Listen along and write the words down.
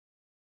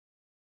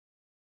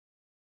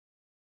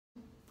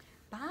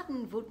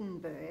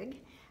Baden-Wurttemberg,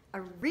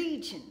 a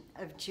region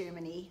of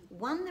Germany,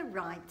 won the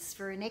rights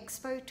for an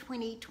EXPO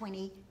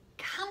 2020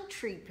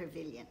 country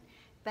pavilion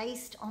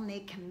based on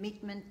their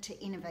commitment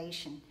to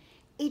innovation.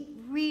 It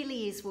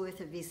really is worth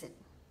a visit.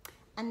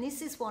 And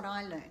this is what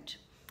I learned.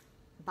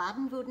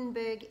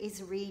 Baden-Wurttemberg is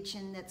a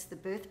region that's the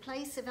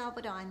birthplace of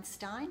Albert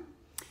Einstein.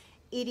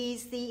 It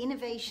is the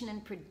innovation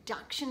and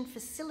production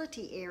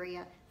facility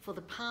area for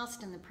the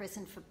past and the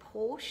present for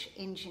Porsche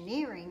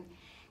engineering.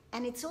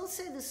 And it's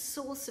also the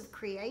source of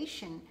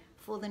creation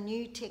for the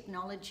new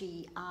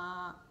technology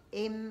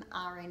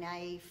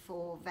mRNA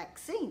for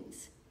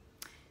vaccines.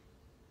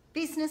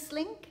 Business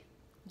link,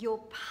 your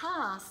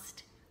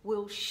past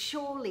will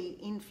surely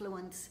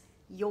influence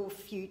your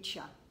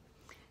future.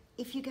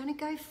 If you're going to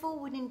go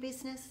forward in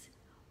business,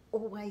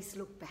 always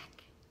look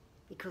back,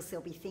 because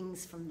there'll be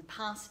things from the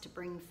past to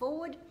bring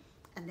forward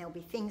and there'll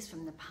be things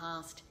from the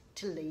past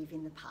to leave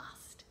in the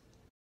past.